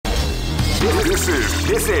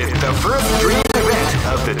This is the first dream event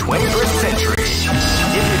of the 21st century.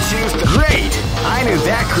 If you choose the great, I knew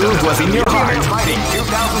that groove was in your heart. Fighting 2001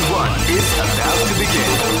 is about to begin.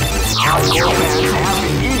 Hardcore fans have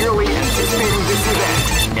been eagerly anticipating this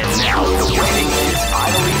event, and now the waiting is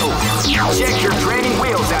finally over. Check your training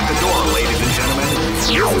wheels at the door, ladies and gentlemen.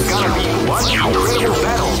 This is gonna be one incredible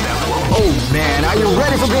battle that will. Oh man, are you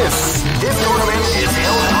ready for this? This tournament is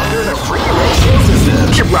held under the free ratio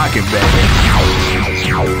system. Keep rocking, baby.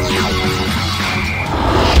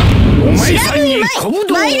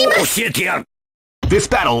 This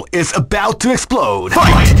battle is about to explode.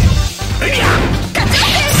 Fight!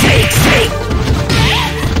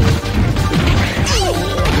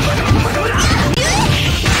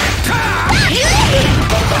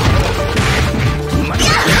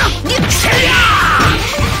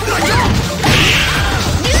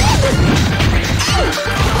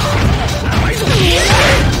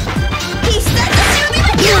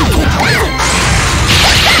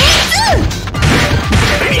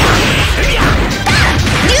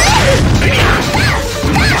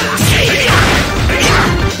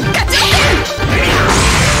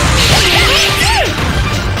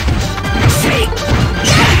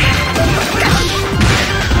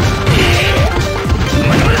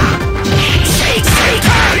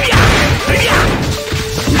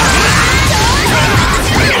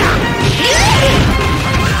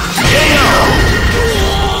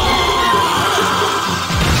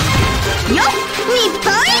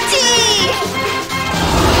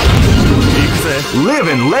 Live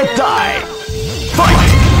and let die. Fight!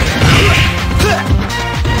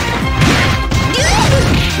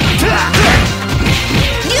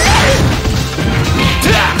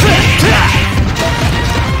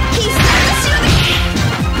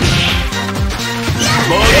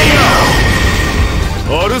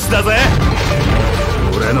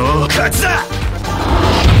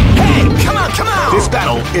 Hey, come on, come on! This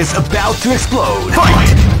battle is about to explode.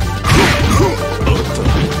 Fight!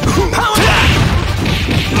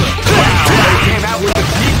 Came out with a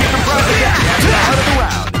deep surprise attack at the start of the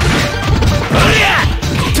round.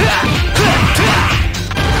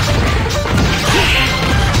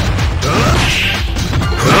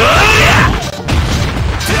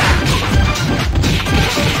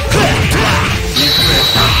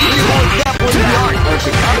 That was the art of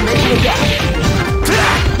the combination attack.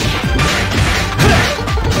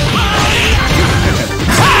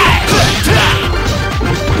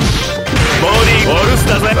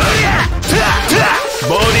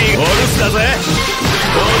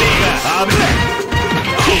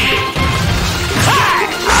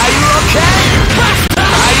 Are you okay?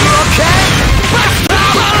 Are you okay?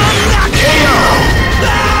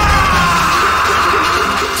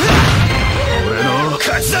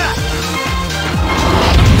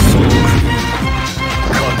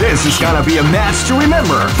 This is gonna be a match to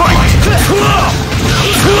remember. Fight!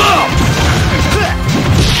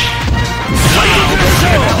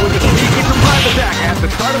 With a sneaky surprise attack at the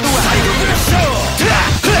start of the round.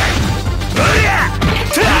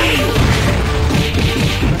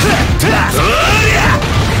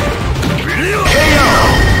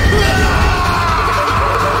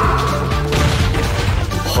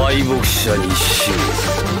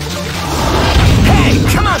 Hey,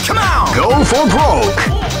 come on, come on! Go for broke!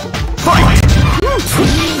 Fight!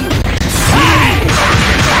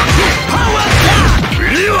 Power attack!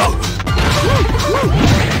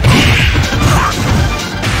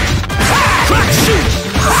 Crack shoot!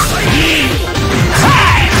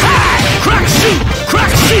 Crack shoot!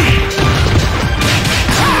 Crack shoot!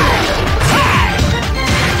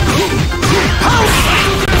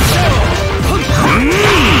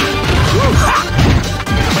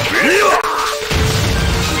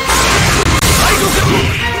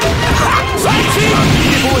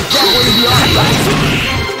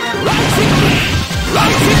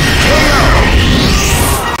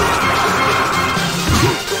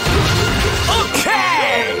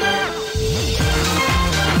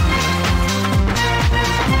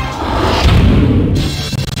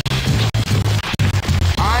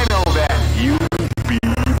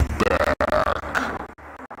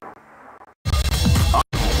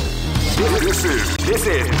 This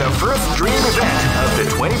is the first dream event of the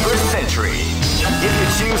 21st century. If you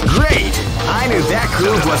choose great, I knew that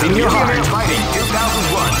groove was in your heart. Fighting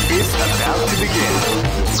 2001 is about to begin.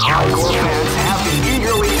 Hardcore fans have been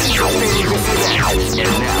eagerly anticipating this event,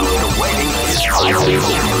 and now the waiting is finally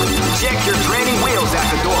over. Check your training wheels at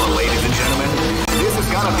the door, ladies and gentlemen. This is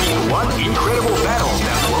gonna be one incredible battle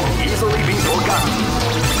that won't easily be forgotten.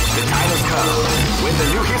 The time has come when the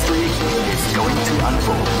new history is going to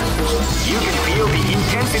unfold. You can feel the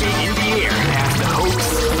intensity in the air as the hopes,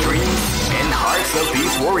 dreams, and hearts of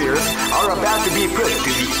these warriors are about to be put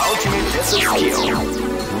to the ultimate test of skill.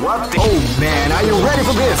 Oh man, are you ready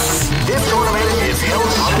for this? This tournament is held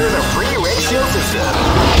under the free ratio system.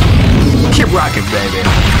 Keep rocking, baby.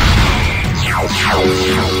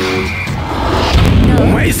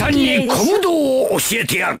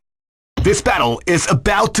 This battle is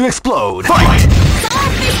about to explode. Fight!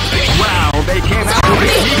 Wow, they came out with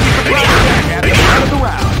a sneaky surprise attack at the start of the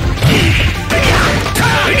round.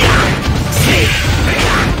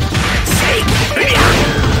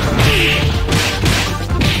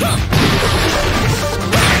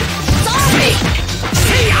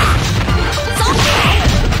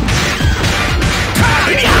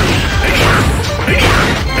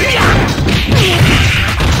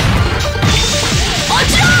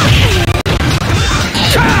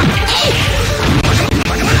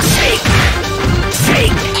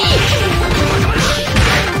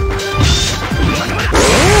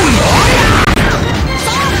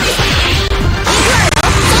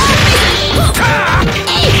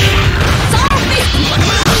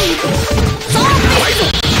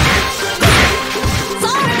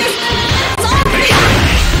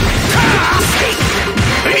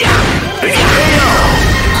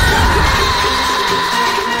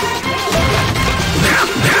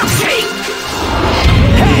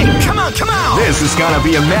 This is gonna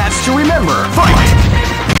be a match to remember. Fight!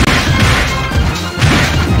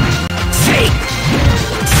 Shake!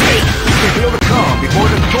 Shake! You can feel the calm before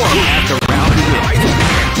the storm as the round begins.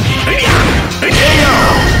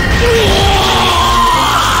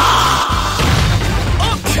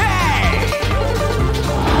 Okay!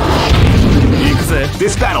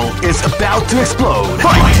 This battle is about to explode.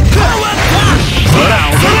 Fight! Now,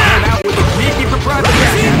 they came out with a sneaky surprise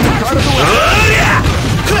attack at the start of the round.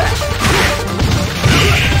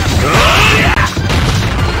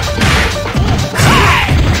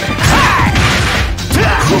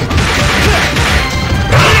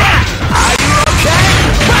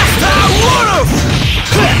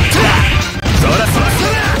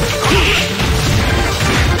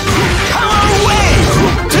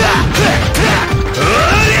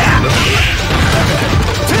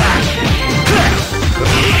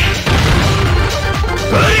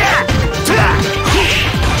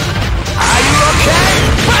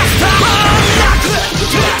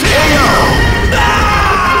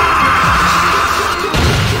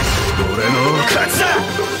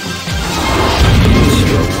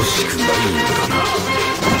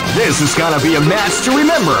 This is gonna be a match to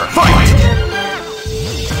remember. Fight!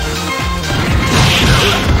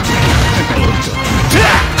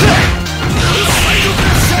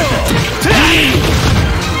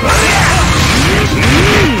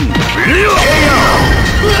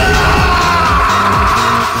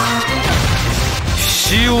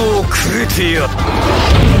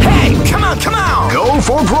 Hey, come on, come on! Go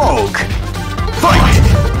for broke! Fight!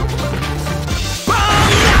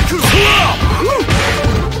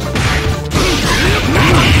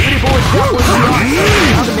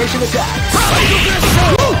 Combination attack.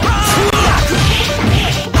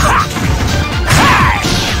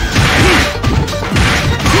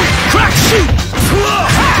 Crack shoot.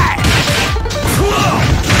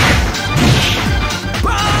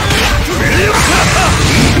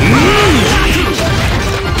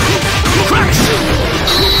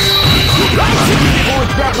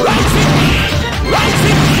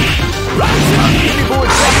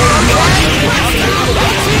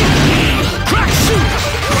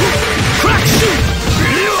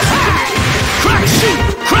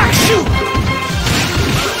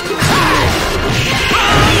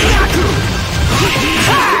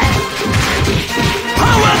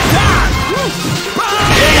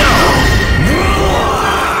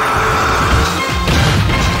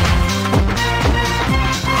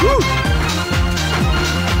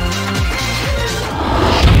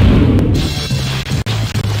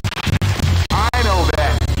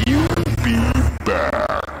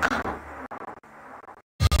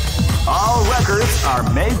 Are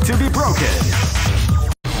made to be broken.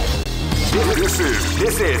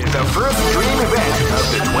 This is the first dream event of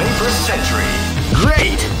the 21st century.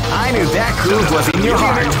 Great! I knew that groove was in your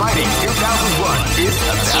heart. Fighting 2001 is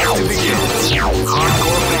about to begin.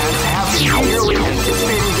 Hardcore fans have been eagerly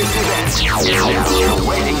anticipating this event. Now the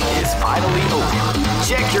waiting is finally over.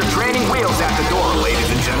 Check your training wheels at the door, ladies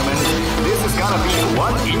and gentlemen. This is gonna be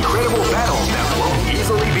one incredible battle that won't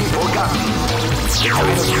easily be forgotten.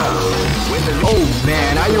 Oh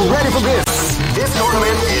man, are you ready for this? This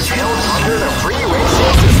tournament is held under the free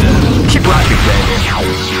ratio system. Keep rocking, baby.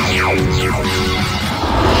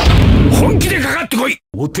 本気でかかってこい。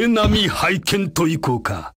お手並み拝見といこう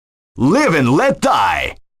か。 Live and let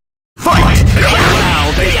die. Fight!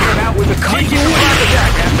 Now they start out with a sneaky surprise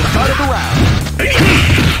attack at the start of the round.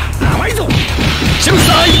 甘いぞ。秀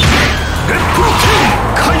才。レッドキン。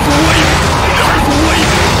カイドウェイ。カイドウェイ。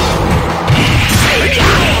秀才。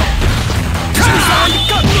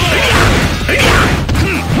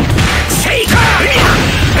シェイカー。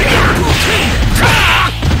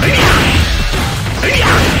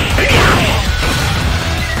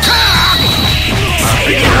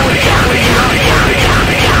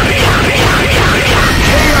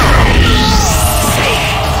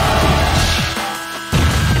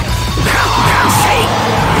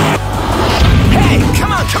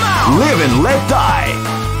Live and let die.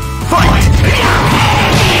 Fight!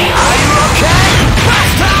 Are you okay?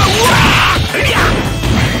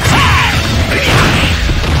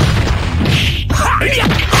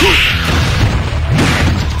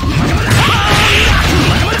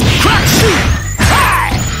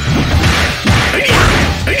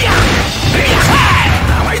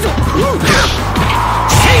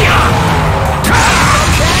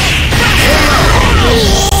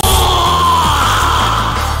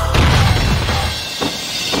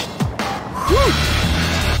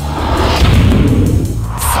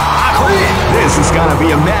 This is gonna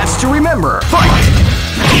be a match to remember. Fight!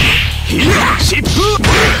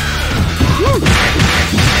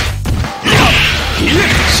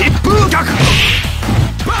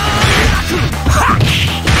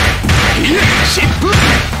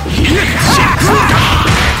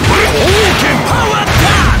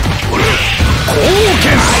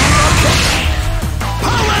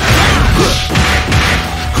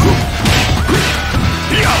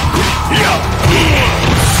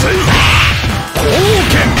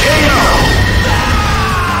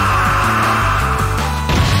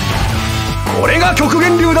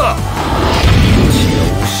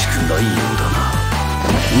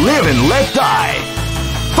 Live and let die.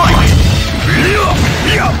 Fight!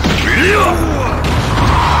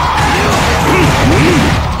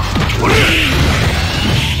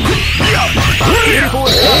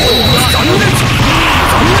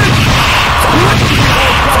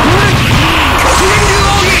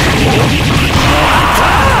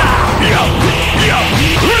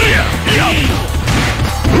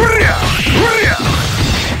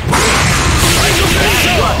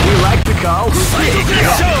 We like to call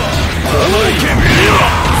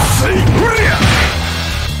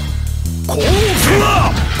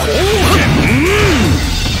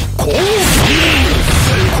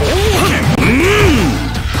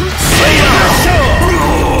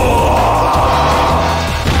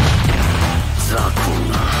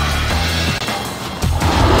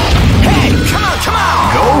Hey, come on!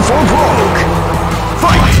 Go for broke!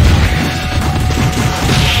 Fight!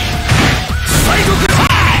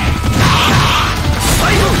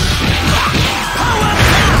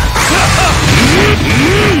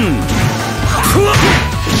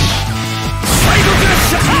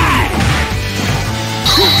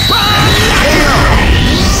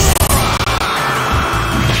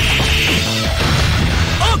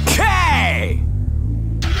 Okay!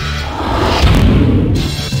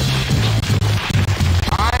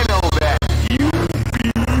 I know that you'll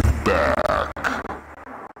be back.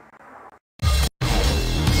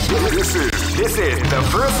 This is the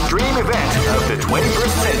first dream event of the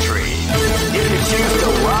 21st century. If you choose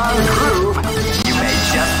the wrong groove, you may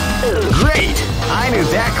just... Great! I knew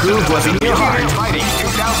that groove was in your heart. Fighting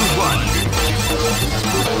 2001.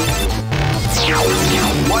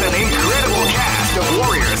 What an incredible cast of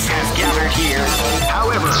warriors has gathered here.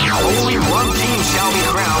 However, only one team shall be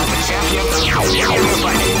crowned the champion of Ultimate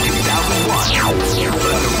Fighting 2001.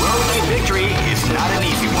 But the road to victory is not an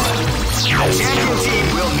easy one. The champion team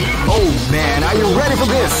will need... Oh man, are you ready for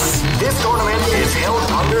this? This tournament is held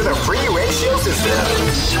under the free ratio system.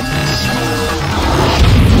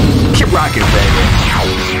 Keep rocking, baby.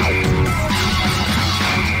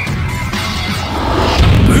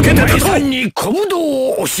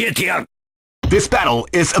 This battle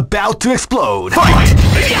is about to explode. Fight!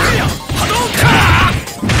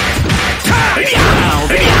 Now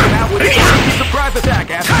they come out with a surprise attack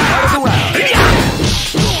at the start of the round.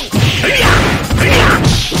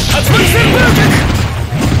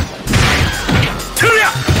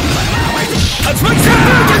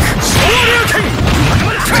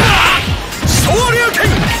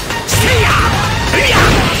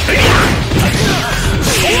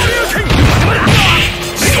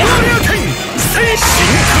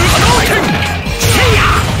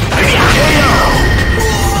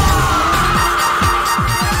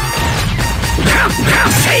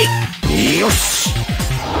 Yosh!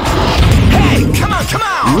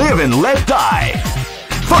 and let die.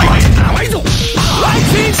 Fight!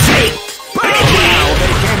 Lightning Shake! Wow,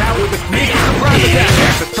 they came out with a sneaky surprise attack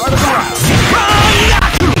at the start of the round.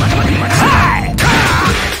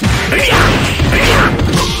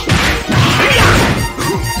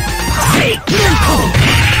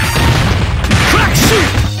 Crack shoot!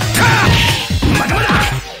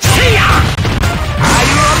 Are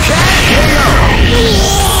you okay?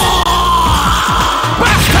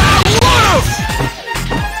 Basta Wolf!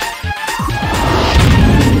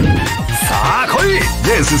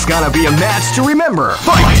 This is gonna be a match to remember.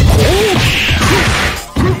 Fight!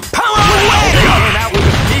 Power away! They came out with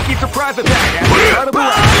a sneaky surprise attack at the start of the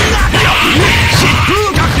round.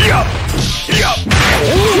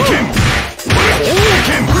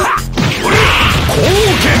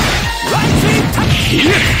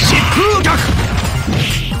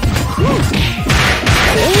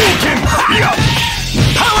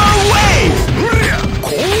 Power away!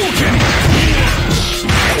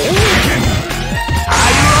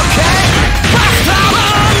 Are you okay?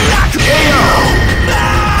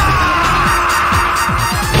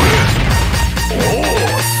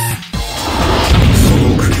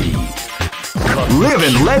 Live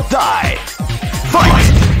and let die. Fight!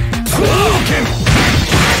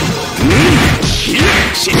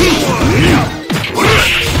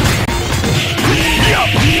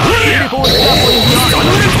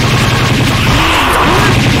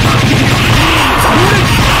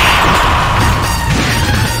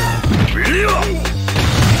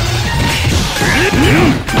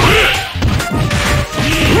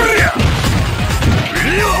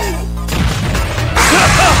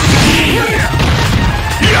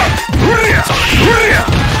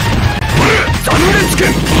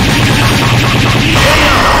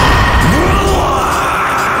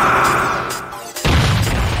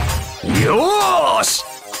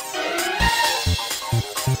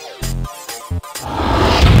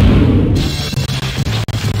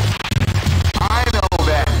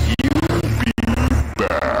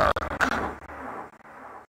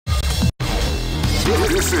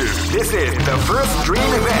 This is the first dream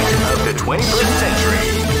event of the 21st century.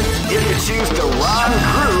 If you choose the wrong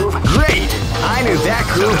groove, great! I knew that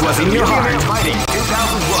groove was in your heart. Fighting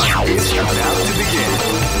 2001 is about to begin.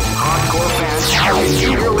 Hardcore fans have been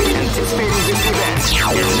eagerly anticipating this event,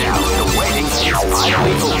 and now the waiting is finally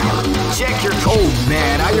over. Check your Oh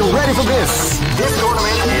man, are you ready for this? This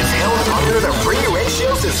tournament is held under the free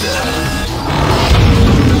ratio system.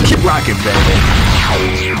 Keep rocking, baby.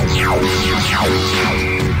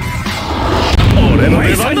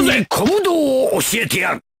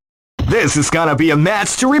 This is gonna be a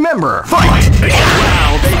match to remember. Fight!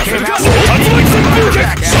 Wow, they came out with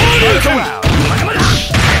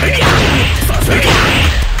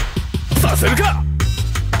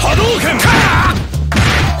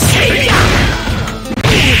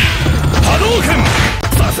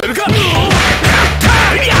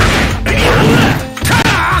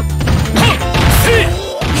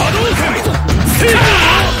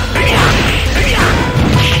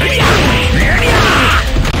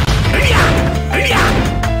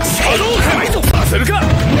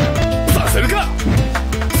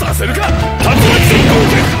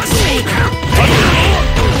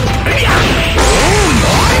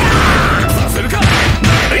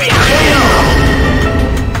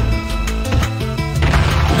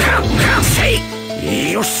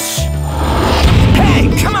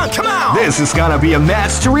This is gonna be a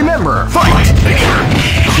match to remember. Fight! They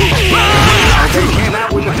came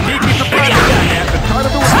out with a sneaky surprise attack at the start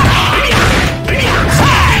of the round.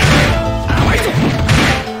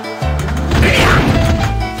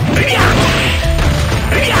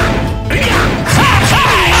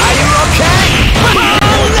 Are you okay?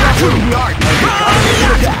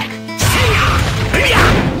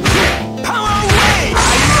 Power away!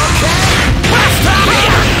 Are you okay?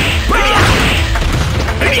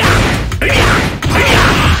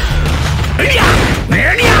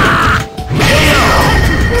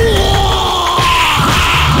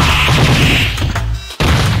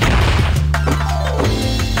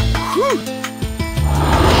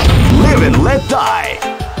 Live and let die.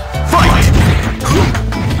 Fight!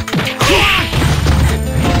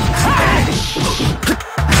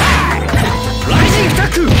 Rising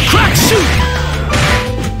Taku! Crack shoot!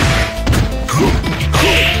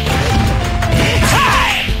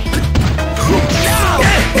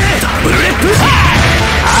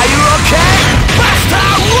 Are you okay? Basta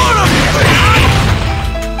Wolf!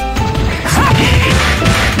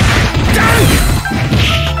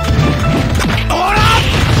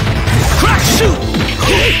 Crack shoot!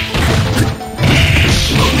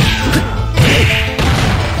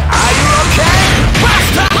 Are you okay?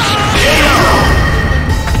 Basta!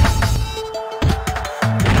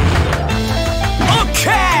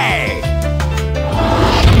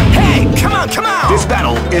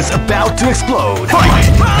 is about to explode. Fight!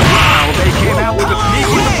 Wow, they came out with a sneak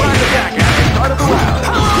with a surprise attack at the start of the round.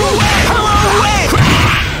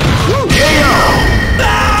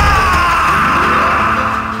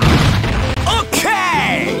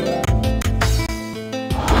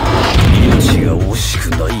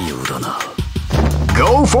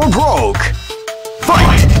 Go for broke!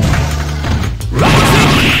 Fight!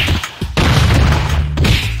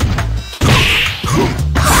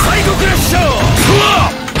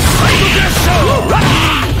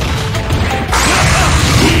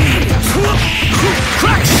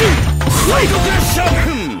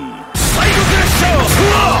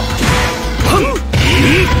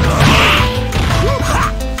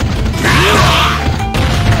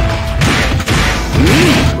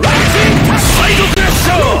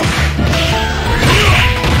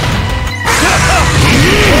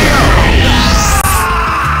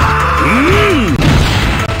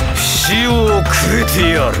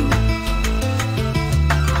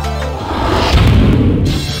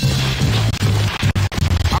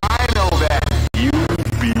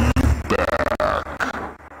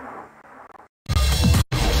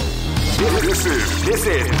 This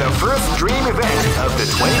is the first dream event of the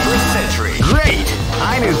 21st century. Great!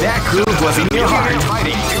 I knew that groove was in your heart.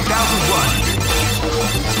 Fighting 2001.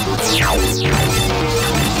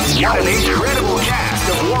 What an incredible cast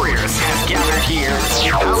of warriors has gathered here.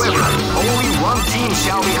 However, only one team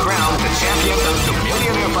shall be crowned the champion of the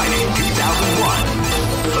Millionaire Fighting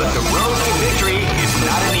 2001. But the road to victory is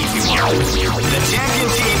not an easy one. The champion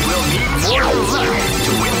team will need more than luck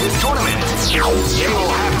to win this tournament. They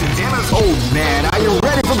will have to demonstrate. Oh man, are you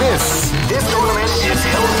ready for this? This tournament is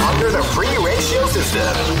held under the free ratio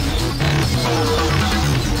system.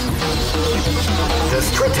 The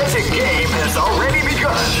strategic game has already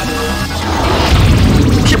begun.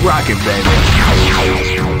 Keep rocking, baby.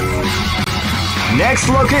 Next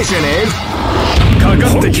location is...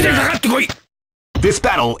 This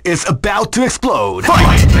battle is about to explode.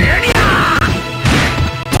 Fight!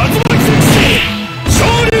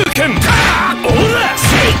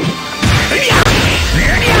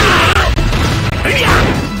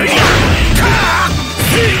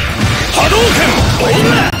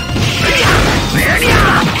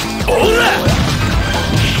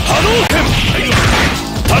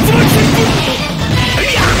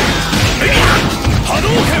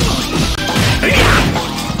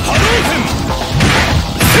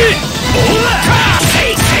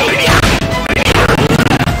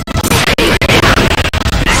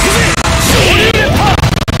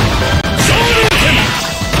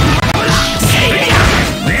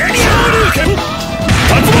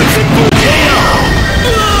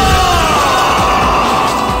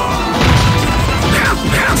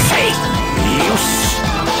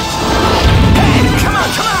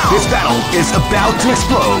 This battle is about to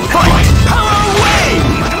explode. Fight! Power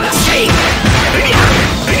wave!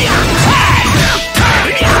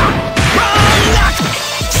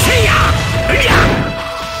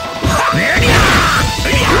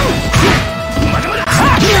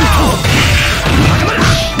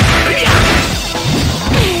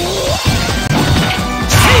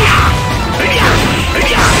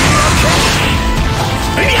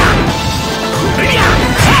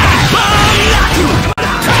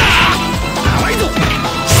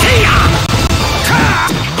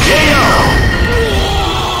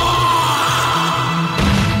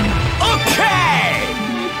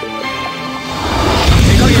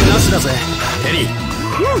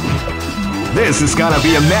 This is gonna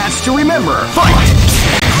be a match to remember. Fight!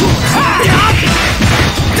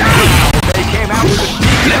 They came out with a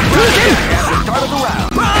sneak at the start of the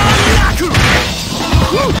round.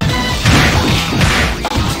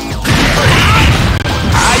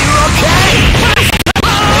 Are you okay?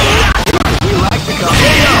 We like to come.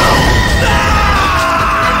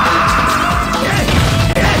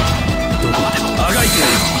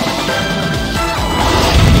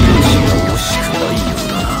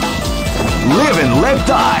 Live and let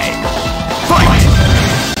die. Fight!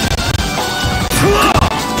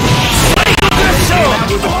 With the sneaky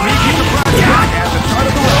surprise attack at the start of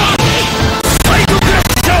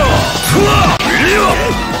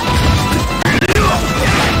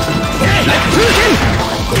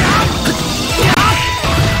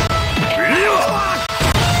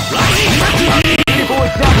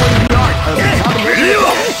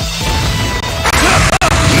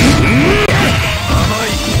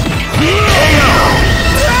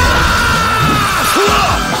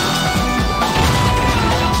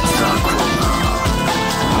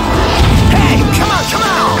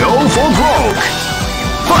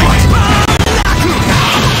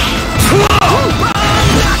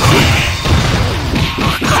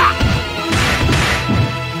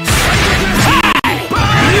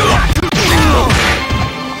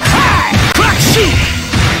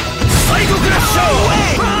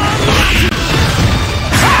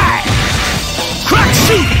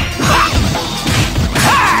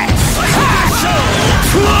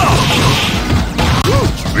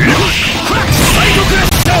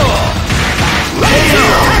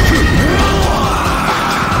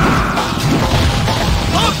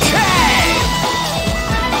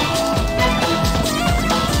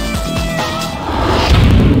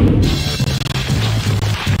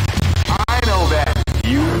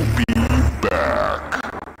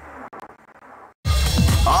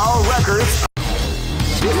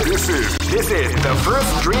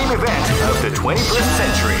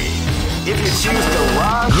If you choose the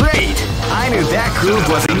wrong... Great! I knew that groove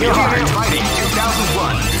was in your heart. Fighting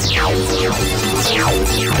 2001.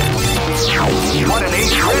 What an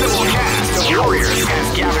incredible cast of warriors has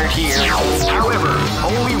gathered here. However,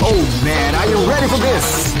 only... Oh man, are you ready for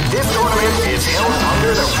this? This tournament is held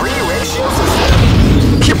under the free ratio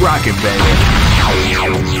system. Keep rocking, baby.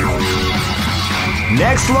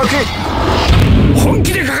 Next, look it.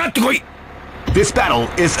 This battle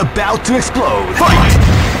is about to explode. Fight!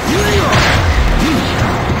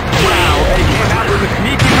 Wow, they came out with a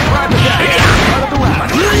sneaky surprise attack at the start of the round.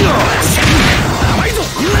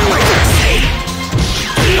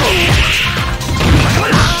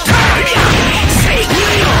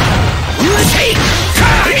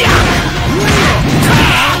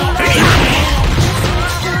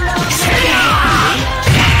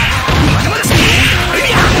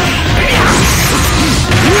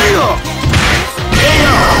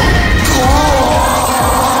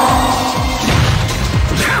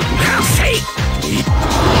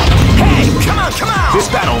 This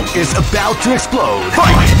battle is about to explode.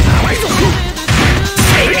 Fight!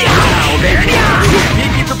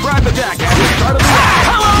 Sneaky surprise attack at the start of the round.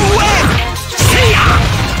 Hello, win!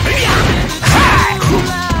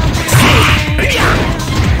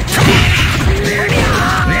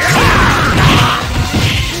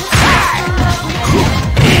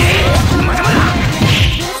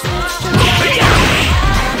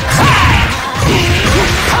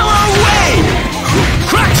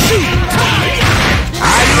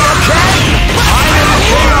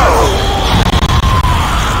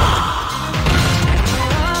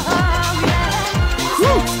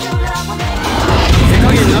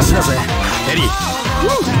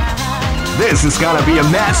 This is gonna be a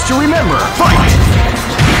match to remember. Fight!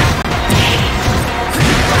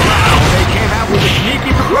 Wow, they came out with a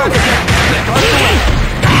sneaky surprise attack.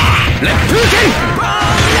 Left Putin!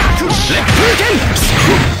 Left Putin!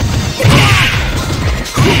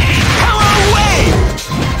 Hello, wave!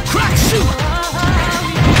 Crack shoot!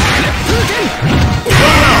 Left Putin!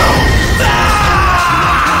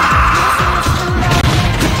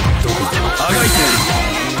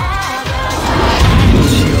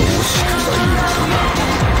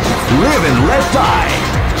 Live and let die.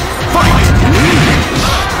 Fight!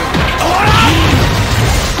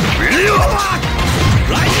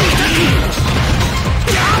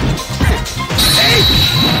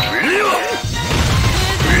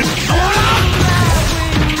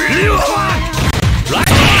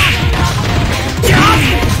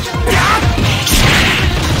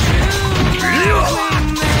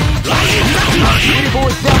 Beautiful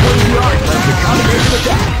example in the art of the combination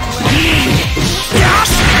attack.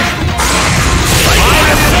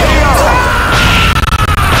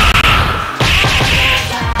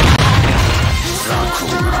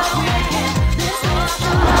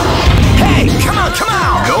 Hey, come on, come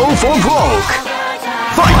on! Go for broke!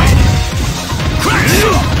 Fight! Crack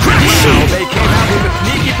shoot! Crack shoot! They came out with a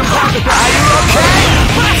sneaky surprise attack. Are you okay?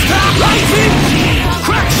 Lightning!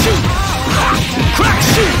 Crack shoot! Crack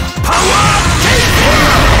shoot! Power!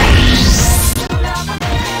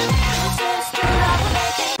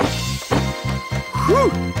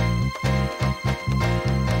 Whew!